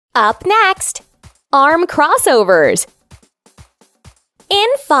Up next, arm crossovers. In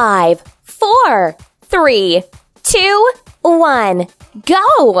 5, 4, 3, 2, 1,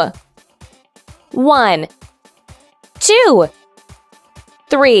 go! 1, 2,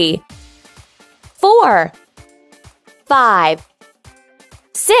 3, 4, 5,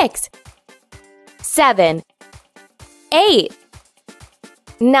 6, 7, 8,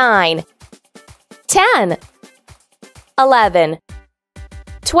 9, 10, 11,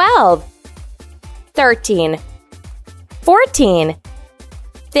 12, 13, 14,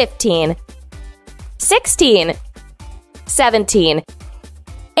 15, 16, 17,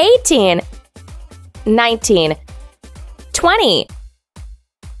 18, 19, 20,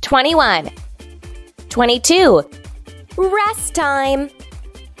 21, 22. Rest time.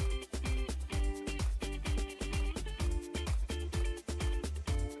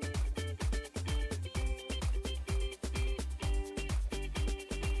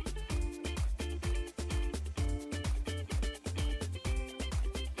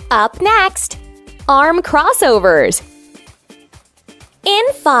 Up next, arm crossovers.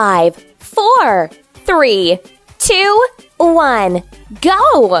 In 5, 4, 3, 2, 1,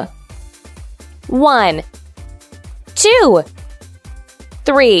 go! 1, 2,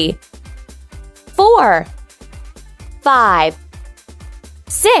 3, 4, 5,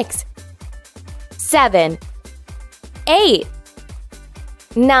 6, 7, 8,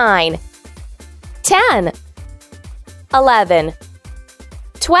 9, 10, 11,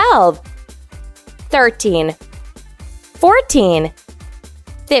 12, 13, 14,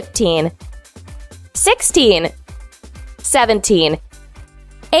 15, 16, 17,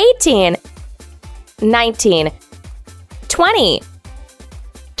 18, 19, 20,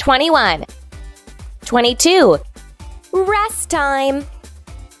 21, 22. Rest time.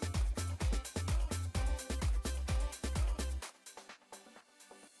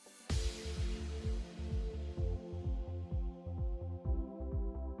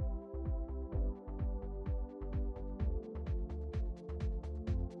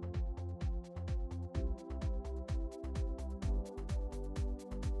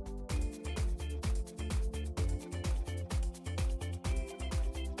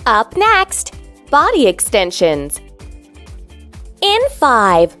 Up next, body extensions. In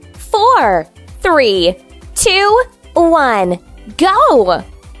 5, 4, 3, 2, 1, go!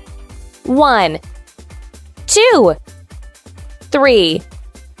 1, 2, 3,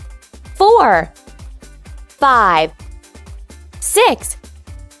 4, 5, 6,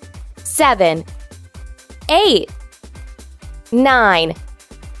 7, 8, 9,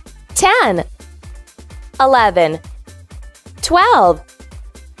 10, 11, 12,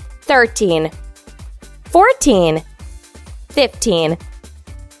 13, 14, 15,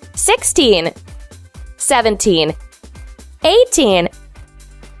 16, 17, 18,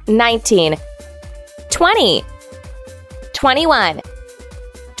 19, 20, 21,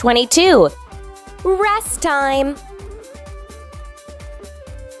 22. Rest time.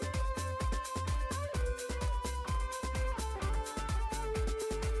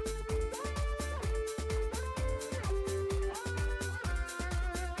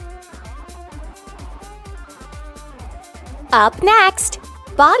 Up next,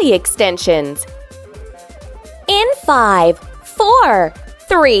 body extensions. In 5, 4,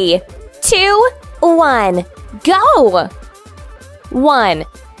 3, 2, 1, go! 1,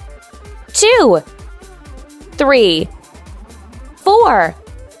 2, 3, 4,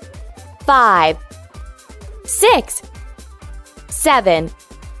 5, 6, 7,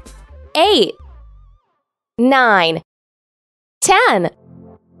 8, 9, 10,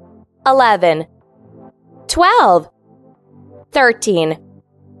 11, 12, 13,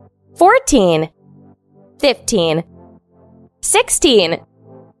 14, 15, 16,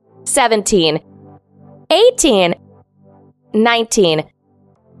 17, 18, 19,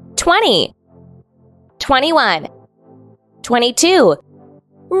 20, 21, 22.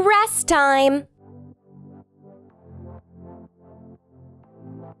 Rest time.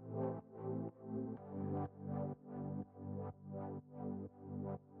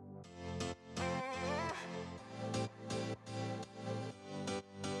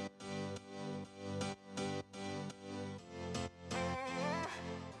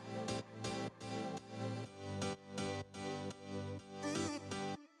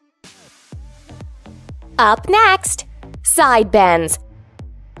 Up next, side bends.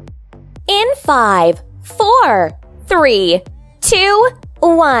 In 5, 4, 3, 2,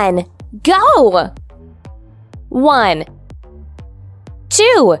 1, go! 1,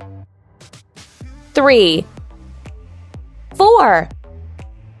 2, 3, 4,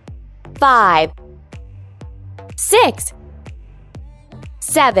 5, 6,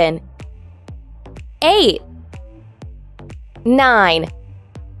 7, 8, 9,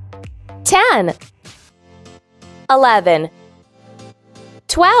 10, 11,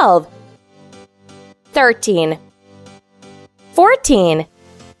 12, 13, 14,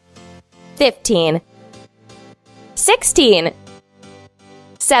 15, 16,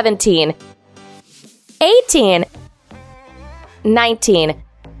 17, 18, 19,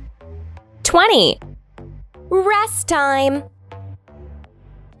 20. Rest time.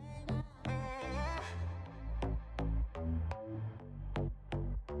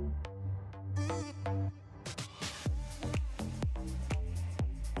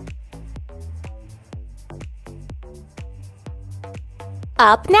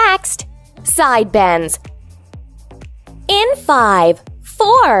 Up next, side bends. In 5,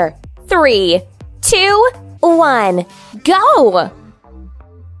 4, 3, 2, 1, go!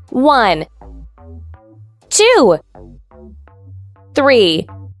 1, 2, 3,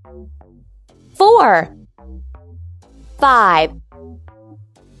 4, 5,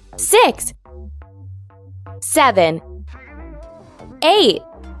 6, 7, 8,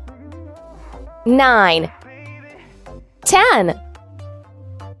 9, 10,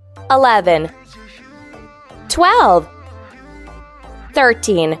 11, 12,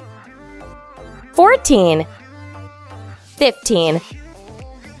 13, 14, 15,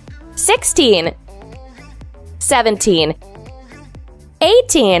 16, 17,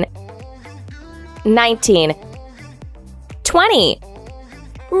 18, 19, 20.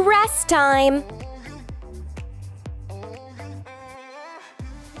 Rest time.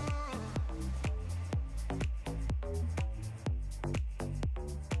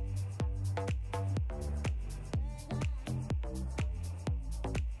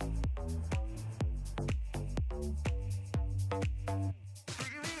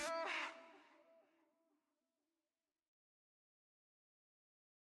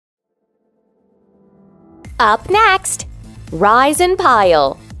 Up next, rise and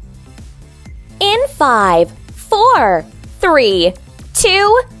pile. In 5, 4, 3,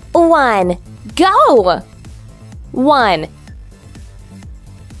 2, 1, go! 1,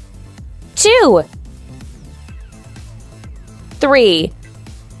 2, 3,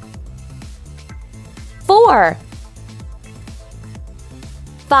 4,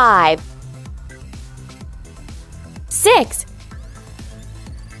 5, 6,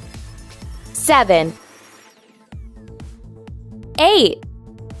 7, 8,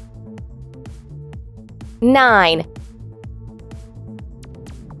 9,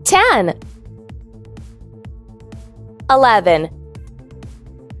 10, 11,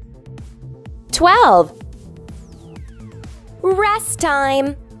 12. Rest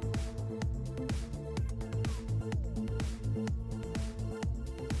time.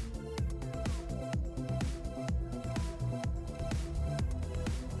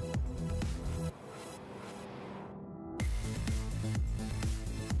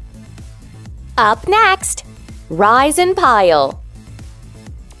 Up next, rise and pile.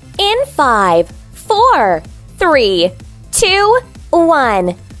 In 5, 4, 3, 2,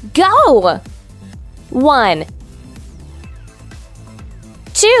 1, go! 1,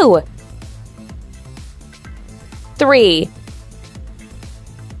 2, 3,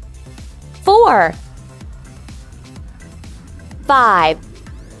 4, 5,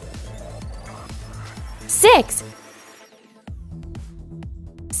 6,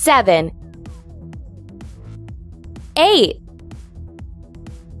 7, 8,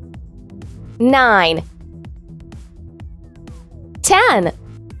 9, 10,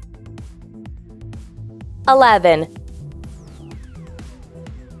 11,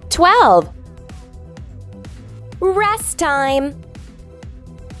 12. Rest time.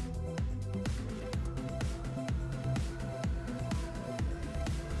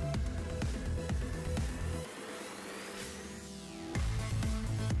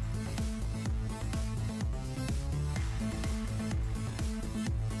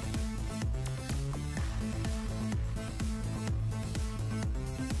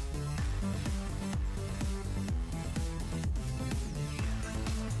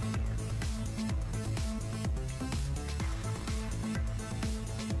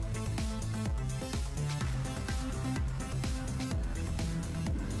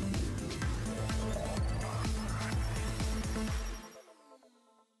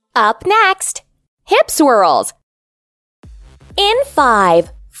 Up next, hip swirls. In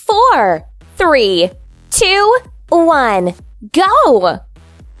 5, 4, 3, 2, 1, go!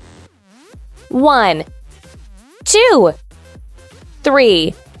 1, 2,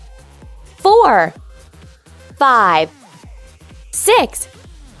 3, 4, 5, 6,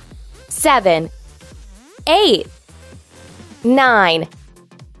 7, 8, 9,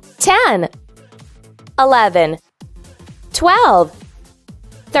 10, 11, 12,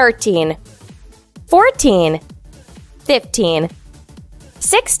 13, 14, 15,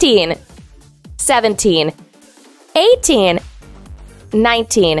 16, 17, 18,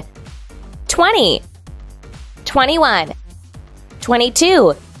 19, 20, 21,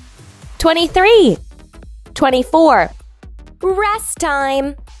 22, 23, 24. Rest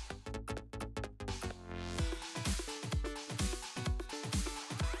time.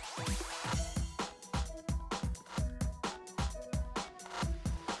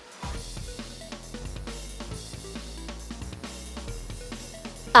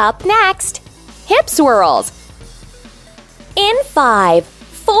 Up next, hip swirls. In 5,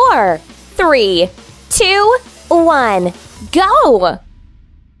 4, 3, 2, 1, go!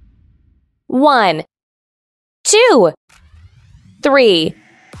 1, 2, 3,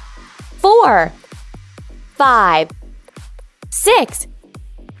 4, 5, 6,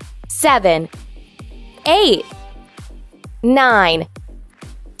 7, 8, 9,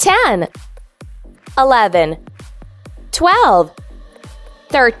 10, 11, 12,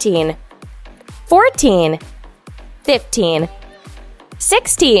 13, 14, 15,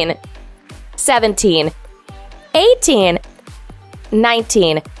 16, 17, 18,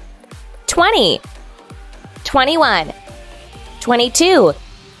 19, 20, 21, 22,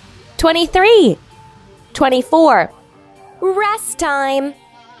 23, 24. Rest time.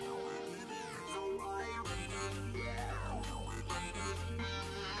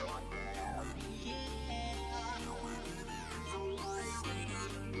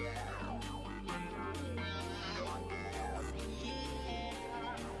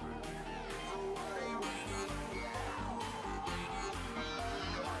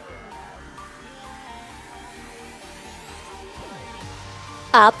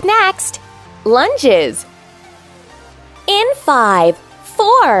 Up next, lunges. In 5,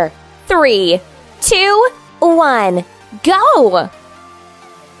 4, 3, 2, 1, go!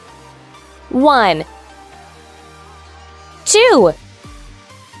 1, 2,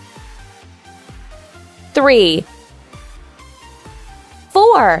 3,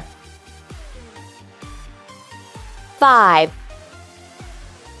 4, 5,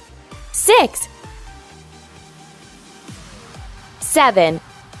 6, 7,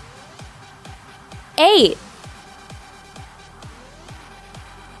 8,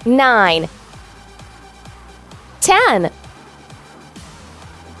 9, 10,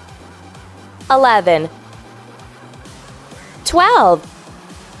 11, 12,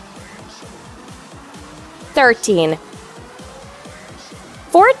 13,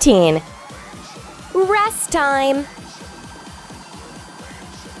 14. Rest time.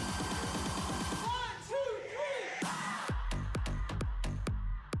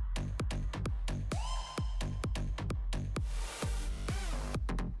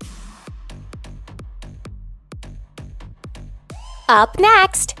 Up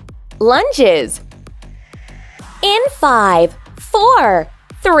next, lunges. In 5, 4,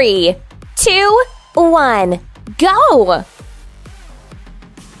 3, 2, 1, go!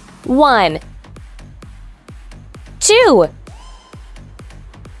 1, 2,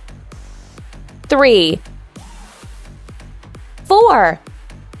 3, 4,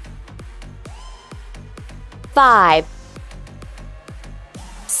 5,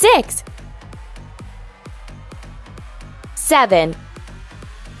 6, 7,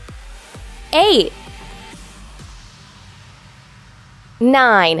 8,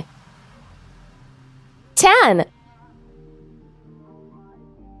 9, 10,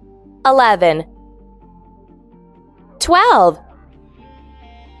 11, 12,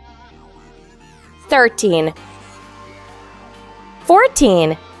 13,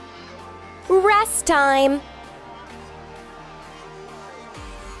 14. Rest time.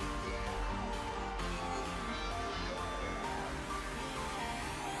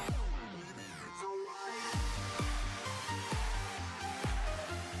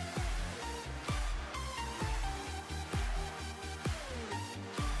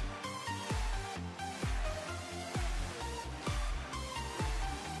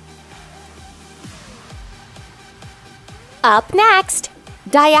 Up next,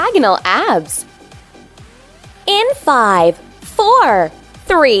 diagonal abs. In 5, 4,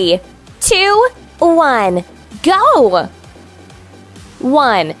 3, 2, 1, go!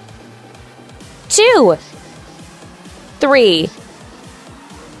 1, 2, 3,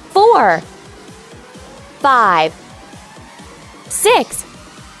 4, 5, 6,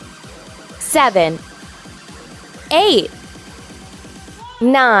 7, 8,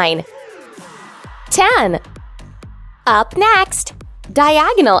 9, 10. Up next,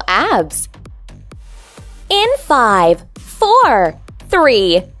 diagonal abs. In 5, 4,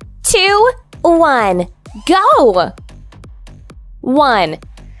 3, 2, 1, go! 1,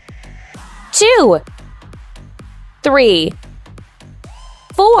 2, 3,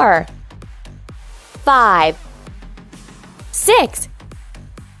 4, 5, 6,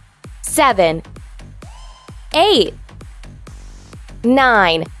 7, 8,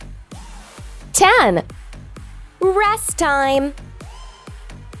 9, 10. Rest time.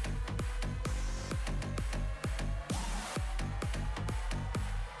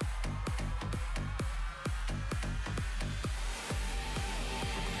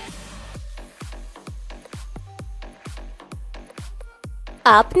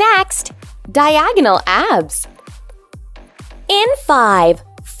 Up next, diagonal abs. In 5,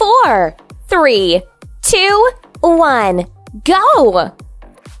 4, 3, 2, 1, go!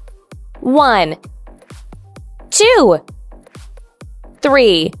 1, 2,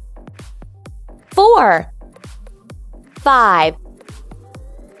 3, 4, 5,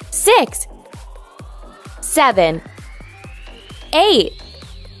 6, 7, 8,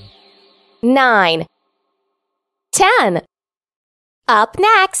 9, 10. Up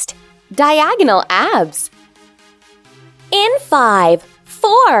next, diagonal abs. In 5,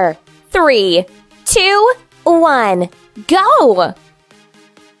 4, 3, 2, 1, go!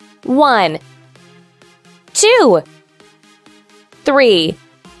 1, 2, 3,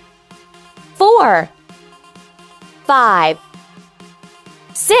 4, 5,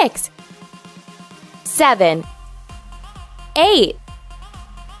 6, 7, 8,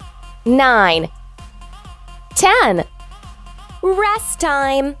 9, 10. Rest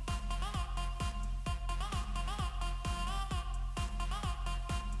time.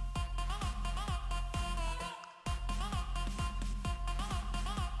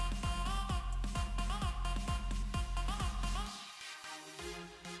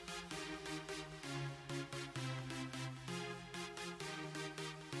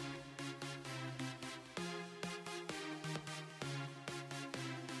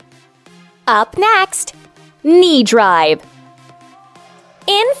 Up next, knee drive.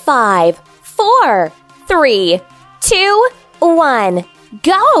 In 5, 4, 3, 2, 1,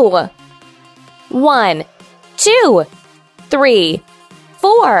 go! 1, 2, 3,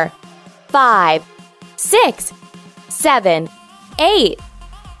 4, 5, 6, 7, 8,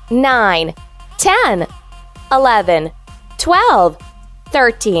 9, 10, 11, 12,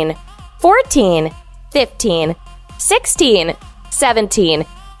 13, 14, 15, 16, 17,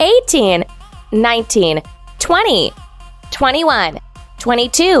 18, 19, 20, 21,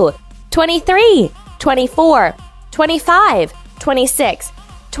 22, 23, 24, 25, 26,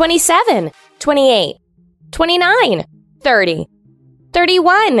 27, 28, 29, 30,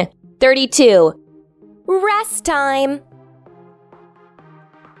 31, 32. Rest time.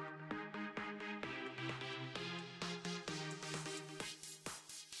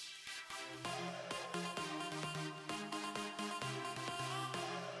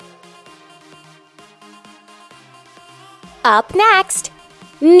 Up next,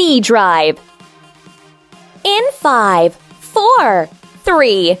 knee drive. In 5, 4,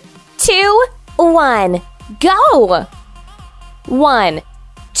 3, 2, 1, go! 1,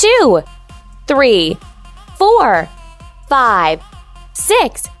 2, 3, 4, 5,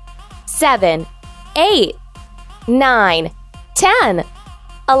 6, 7, 8, 9, 10,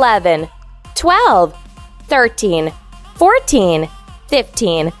 11, 12, 13, 14,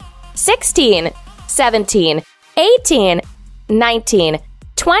 15, 16, 17, 18, 19,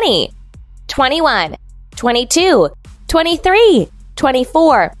 20, 21, 22, 23,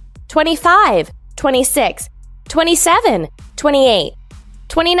 24, 25, 26, 27, 28,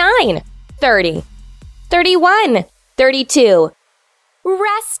 29, 30, 31, 32.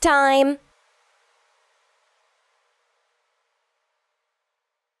 Rest time.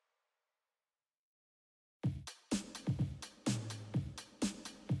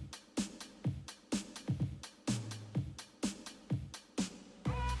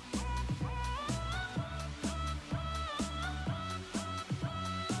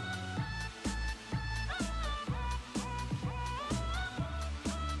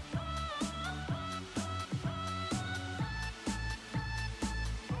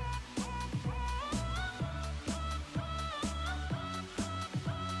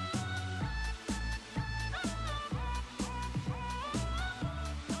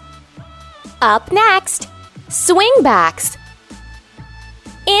 Up next, swing backs.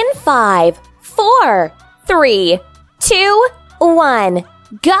 In 5, 4, 3, 2, 1,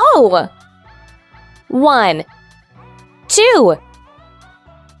 go! 1, 2,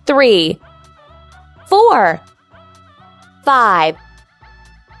 3, 4, 5,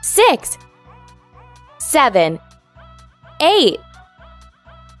 6, 7, 8,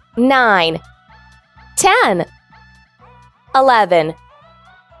 9, 10, 11,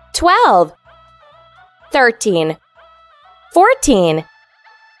 12, 13, 14,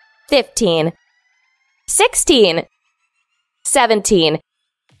 15, 16, 17,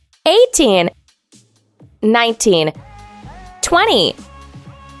 18, 19, 20,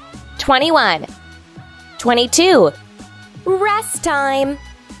 21, 22. Rest time.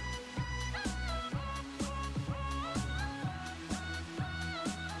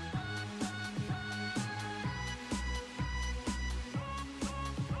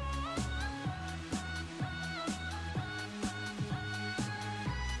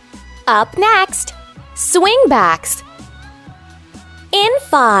 Up next, swing backs. In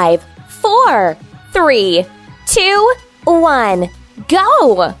 5, 4, 3, 2, 1,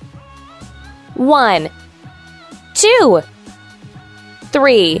 go! 1, 2,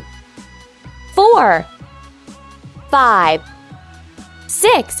 3, 4, 5,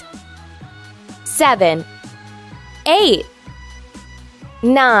 6, 7, 8,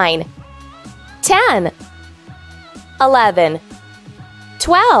 9, 10, 11,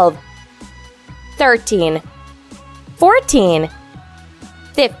 12, 13, 14,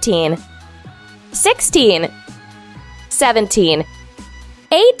 15, 16, 17,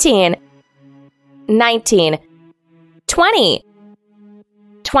 18, 19, 20,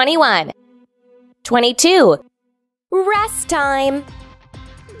 21, 22. Rest time.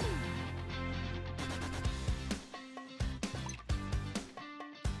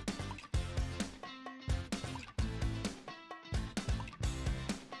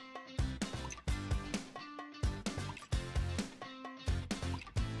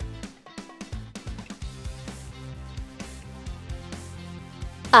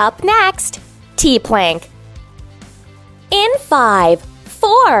 Up next, T-plank. In 5,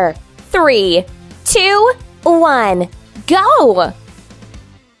 4, 3, 2, 1, go!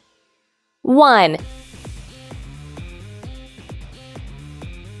 1,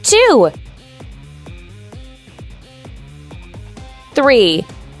 2, 3,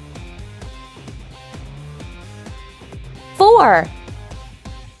 4,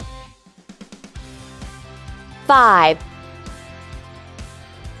 5,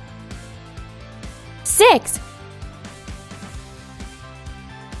 6,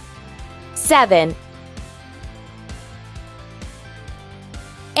 7,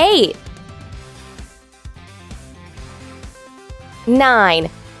 8, 9,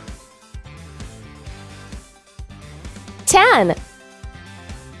 10.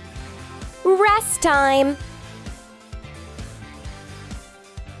 Rest time.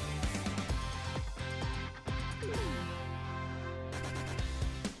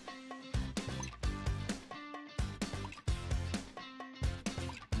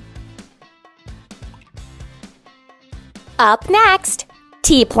 Up next,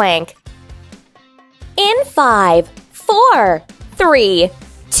 T-plank. In 5, 4, 3,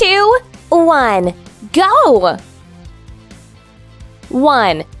 2, 1, go!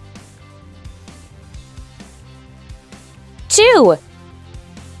 1, 2,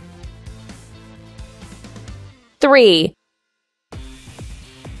 3,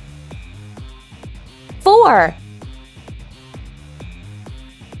 4,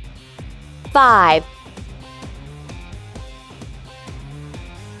 5,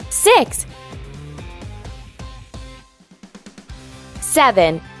 6,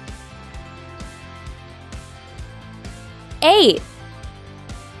 7, 8,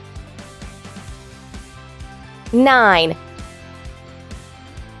 9,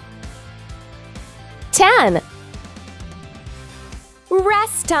 10.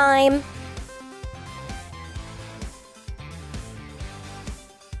 Rest time.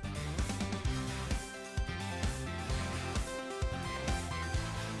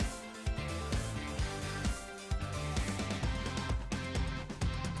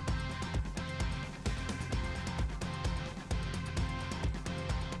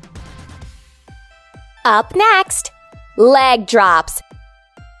 Up next, leg drops.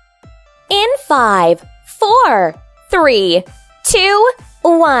 In 5, 4, 3, 2,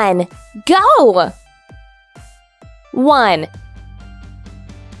 1, go! 1,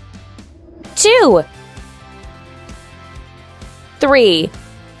 2, 3,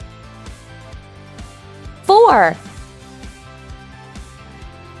 4,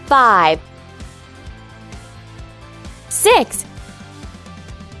 5, 6,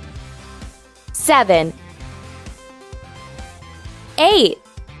 7, 8,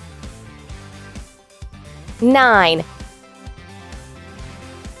 9,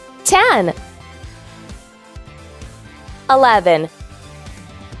 10, 11,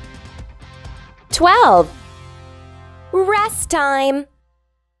 12. Rest time.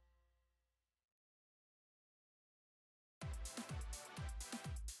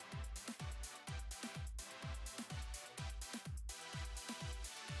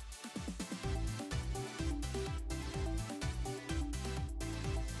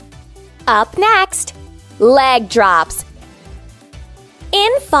 Up next, leg drops.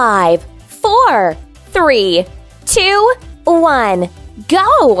 In 5, 4, 3, 2, 1,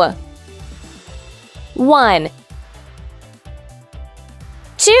 go! 1,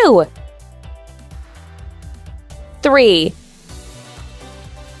 2, 3,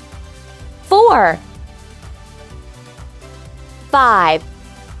 4, 5,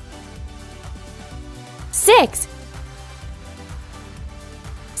 6,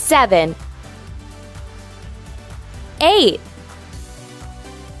 7, 8,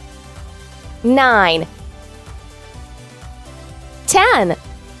 9, 10,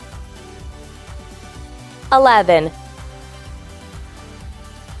 11,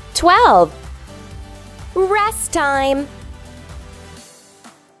 12. Rest time.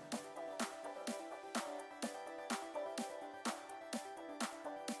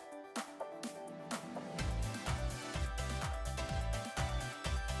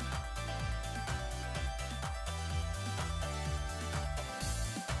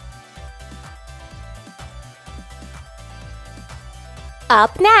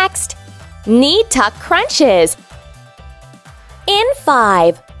 Up next, knee tuck crunches. In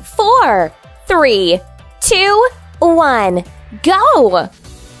 5, 4, 3, 2, 1, go!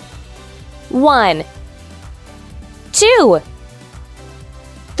 1, 2,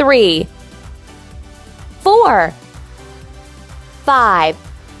 3, 4, 5,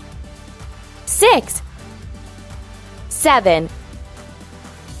 6, 7,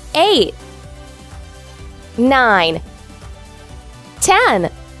 8, 9, 10,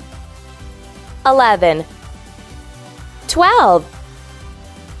 11, 12,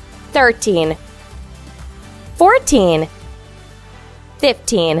 13, 14,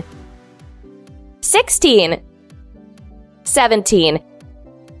 15, 16, 17,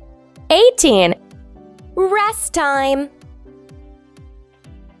 18. Rest time.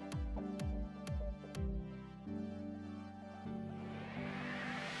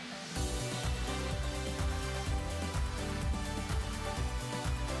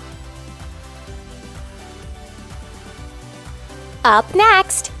 Up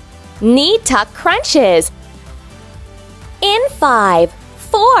next, knee tuck crunches. In 5,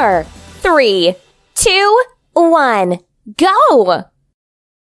 4, 3, 2, 1, go!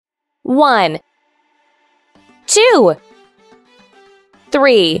 1, 2,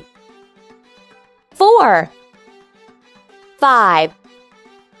 3, 4, 5,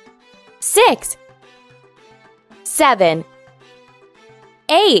 6, 7,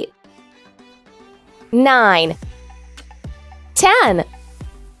 8, 9, 10,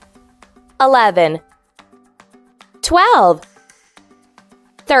 11, 12,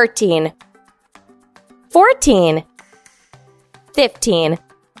 13, 14, 15,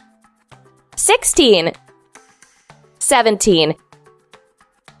 16, 17,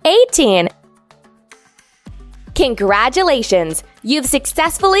 18. Congratulations! You've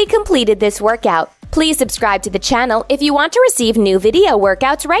successfully completed this workout. Please subscribe to the channel if you want to receive new video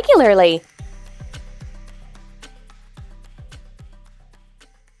workouts regularly.